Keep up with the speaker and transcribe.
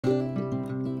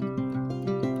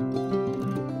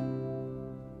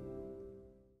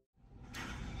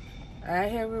Hi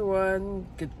everyone,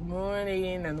 good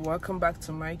morning and welcome back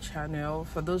to my channel.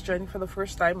 For those joining for the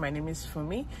first time, my name is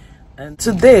Fumi, and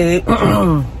today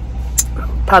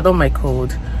pardon my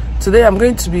cold, today I'm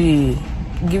going to be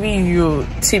giving you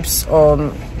tips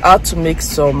on how to make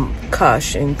some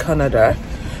cash in Canada.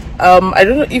 I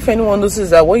don't know if anyone notices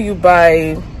that when you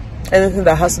buy anything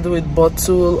that has to do with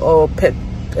bottle or pet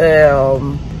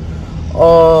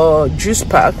or juice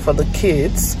pack for the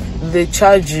kids, they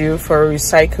charge you for a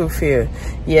recycle fee.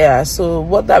 Yeah, so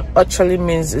what that actually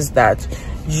means is that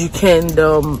you can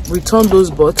return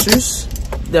those bottles.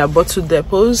 They are bottle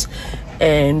depots,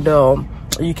 and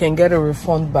you can get a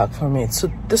refund back from it.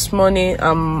 So this morning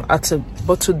I'm at a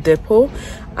bottle depot,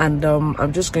 and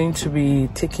I'm just going to be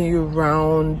taking you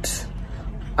around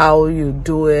how you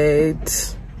do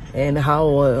it and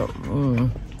how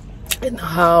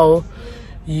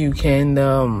you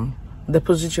can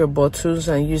deposit your bottles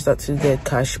and use that to get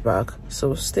cash back.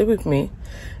 So stay with me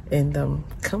and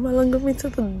come along with me to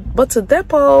the bottle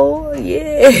depot.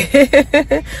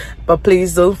 Yeah. But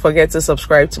please don't forget to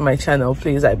subscribe to my channel,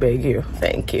 please, I beg you.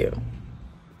 Thank you.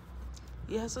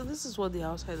 Yeah, so this is what the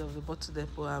outside of the bottle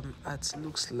depot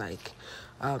looks like.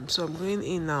 So I'm going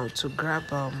in now to grab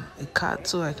a cart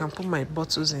so I can put my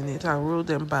bottles in it and roll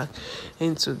them back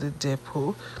into the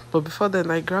depot. But before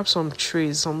then, I grab some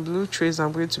trays, some blue trays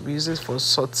I'm going to be using for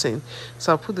sorting.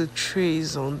 So I'll put the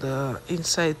trays on the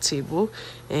inside table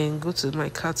and go to my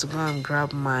cart to go and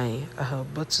grab my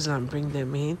bottles and bring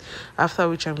them in. After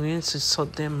which I'm going to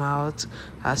sort them out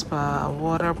as per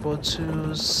water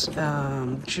bottles,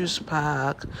 juice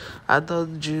pack,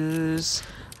 adult juice,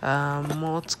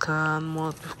 malt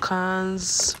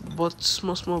cans, but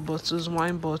small bottles,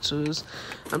 wine bottles.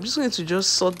 I'm just going to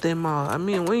sort them out. I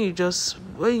mean, when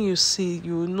you see,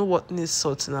 you know what needs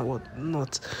sorting and what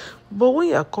not. But when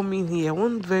you are coming here,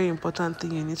 one very important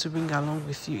thing you need to bring along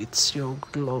with you, it's your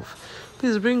glove.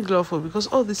 Please bring glove because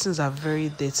all these things are very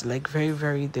dirty, like very,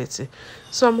 very dirty.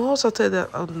 So I'm all sorted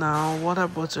out now. Water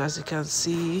bottle, as you can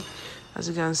see the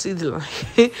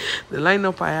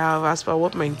lineup I have as per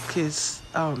what my kids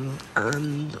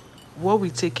and what we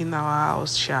take in our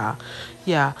house share.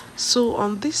 Yeah, so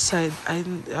on this side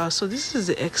so this is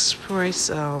the express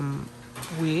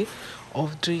way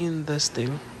of doing this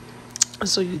thing.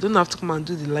 So you don't have to come and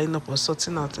do the lineup or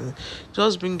sorting out, and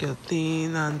just bring your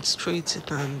thing and straight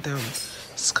it and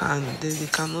scan. Then they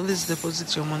can always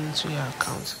deposit your money to your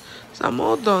account. So I'm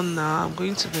all done now. I'm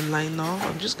going to the lineup.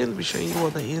 I'm just going to be showing you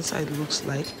what the inside looks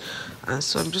like, and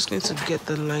so I'm just going to get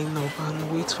the lineup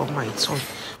and wait for my turn.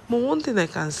 But one thing I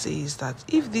can say is that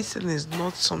if this thing is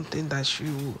not something that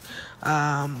you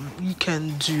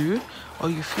can do,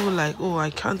 or you feel like, oh, I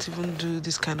can't even do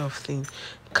this kind of thing,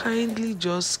 kindly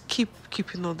just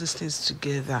keeping all these things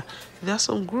together. There are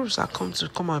some groups that come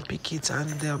and pick it, and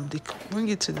they bring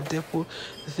it to the depot.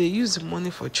 They use the money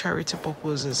for charity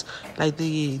purposes, like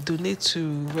they donate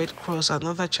to Red Cross and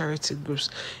other charity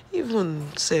groups. Even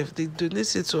they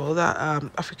donate it to other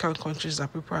African countries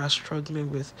that people are struggling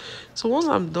with. So once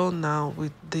I'm done now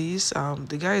with this,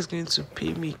 the guy is going to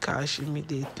pay me cash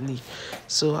immediately.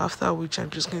 So after which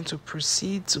I'm just going to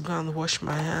proceed to go and wash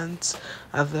my hands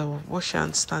at the wash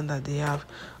hand stand that they have.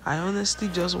 I honestly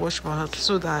just wash my hands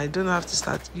so that I don't have to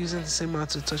start using the same hand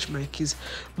to touch my keys.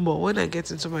 But when I get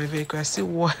into my vehicle, I still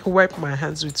wipe my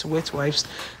hands with wet wipes,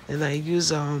 and I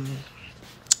use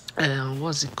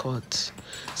what's it called,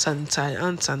 hand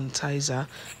sanitizer.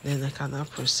 Then I can now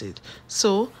proceed.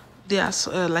 So there are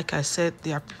like I said,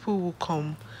 there are people who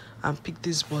come and pick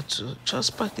this bottle.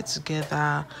 Just pack it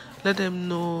together, let them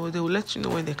know. They will let you know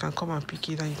when they can come and pick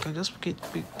it, and you can just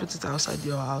put it outside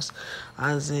your house,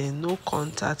 as in no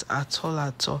contact at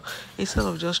all, instead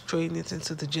of just throwing it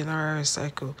into the general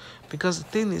recycle. Because the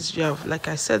thing is, you have, like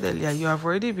I said earlier, you have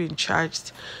already been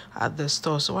charged at the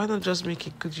store, so why not just make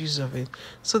a good use of it?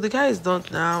 So the guy is done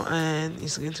now, and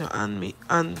he's going to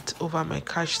hand over my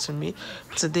cash to me.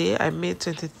 Today I made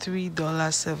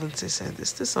 $23.70. It's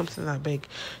still something I beg.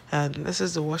 And this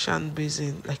is the wash hand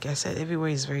basin. Like I said, everywhere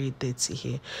is very dirty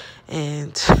here,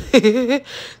 and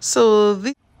so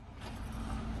this.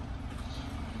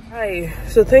 Hi,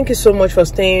 so thank you so much for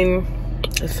staying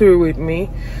through with me.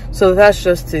 So that's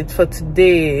just it for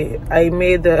today. I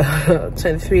made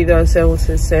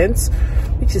 $23.70,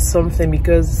 which is something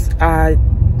because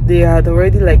they had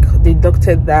already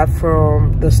deducted that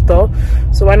from the store.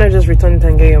 So why not just return it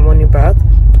and get your money back?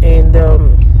 And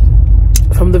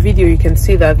from the video you can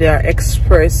see that there are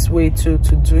express way to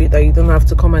do it, that you don't have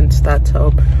to come and start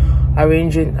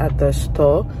arranging at the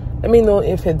store. Let me know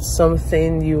if it's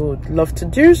something you would love to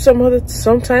do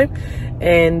sometime,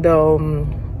 and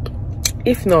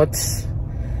if not,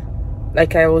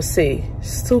 like I will say,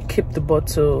 still keep the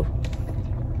bottle.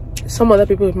 Some other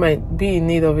people might be in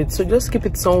need of it, so just keep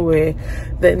it somewhere.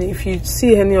 Then if you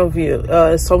see any of you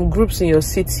some groups in your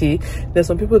city, there's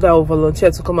some people that will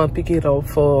volunteer to come and pick it up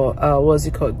for what's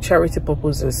it called, charity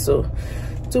purposes. So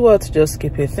do what, just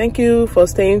keep it. Thank you for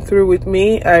staying through with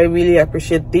me. I really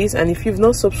appreciate this. And if you've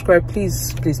not subscribed,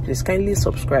 please kindly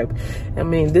subscribe. I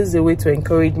mean, this is a way to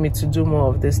encourage me to do more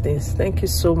of these things. Thank you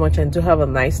so much, and do have a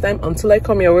nice time. Until I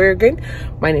come your way again,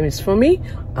 my name is Funmi,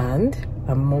 and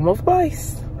I'm mom of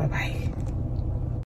boys. Bye bye.